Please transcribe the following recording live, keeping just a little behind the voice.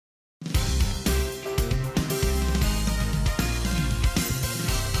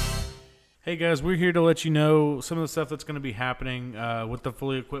Hey guys, we're here to let you know some of the stuff that's going to be happening with the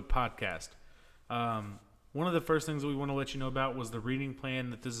Fully Equipped podcast. One of the first things that we want to let you know about was the reading plan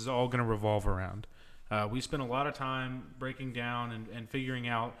that this is all going to revolve around. We spent a lot of time breaking down and figuring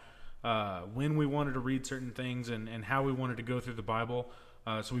out when we wanted to read certain things and how we wanted to go through the Bible.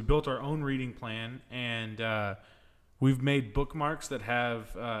 So we built our own reading plan, and we've made bookmarks that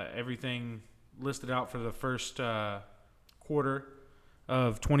have everything listed out for the first quarter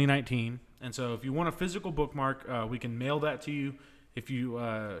of 2019. And so if you want a physical bookmark, we can mail that to you if you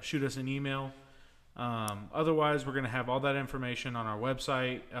shoot us an email. Otherwise, we're going to have all that information on our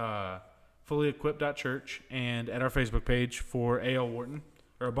website, fullyequipped.church, and at our Facebook page for A.L. Wharton,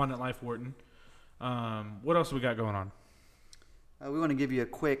 or Abundant Life Wharton. What else have we got going on? We want to give you a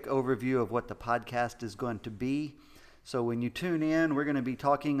quick overview of what the podcast is going to be. So when you tune in, we're going to be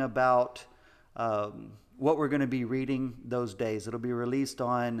talking about what we're going to be reading those days. It'll be released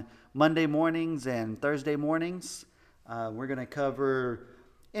on Monday mornings and Thursday mornings. We're going to cover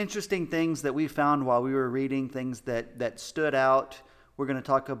interesting things that we found while we were reading, things that stood out. We're going to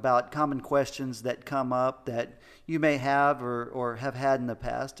talk about common questions that come up that you may have or have had in the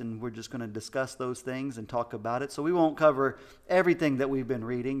past, and we're just going to discuss those things and talk about it. So we won't cover everything that we've been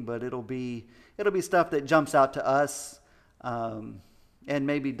reading, but it'll be stuff that jumps out to us. And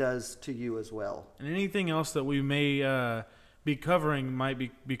maybe does to you as well. And anything else that we may be covering might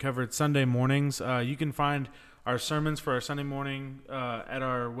be covered Sunday mornings. You can find our sermons for our Sunday morning at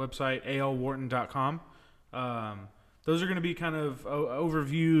our website, alwharton.com. Those are going to be kind of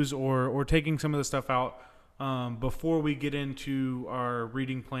overviews or taking some of the stuff out before we get into our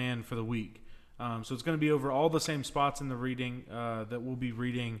reading plan for the week. So it's going to be over all the same spots in the reading that we'll be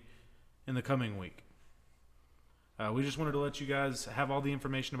reading in the coming week. We just wanted to let you guys have all the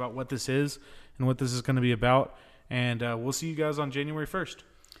information about what this is and what this is going to be about. And we'll see you guys on January 1st.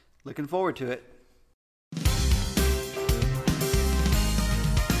 Looking forward to it.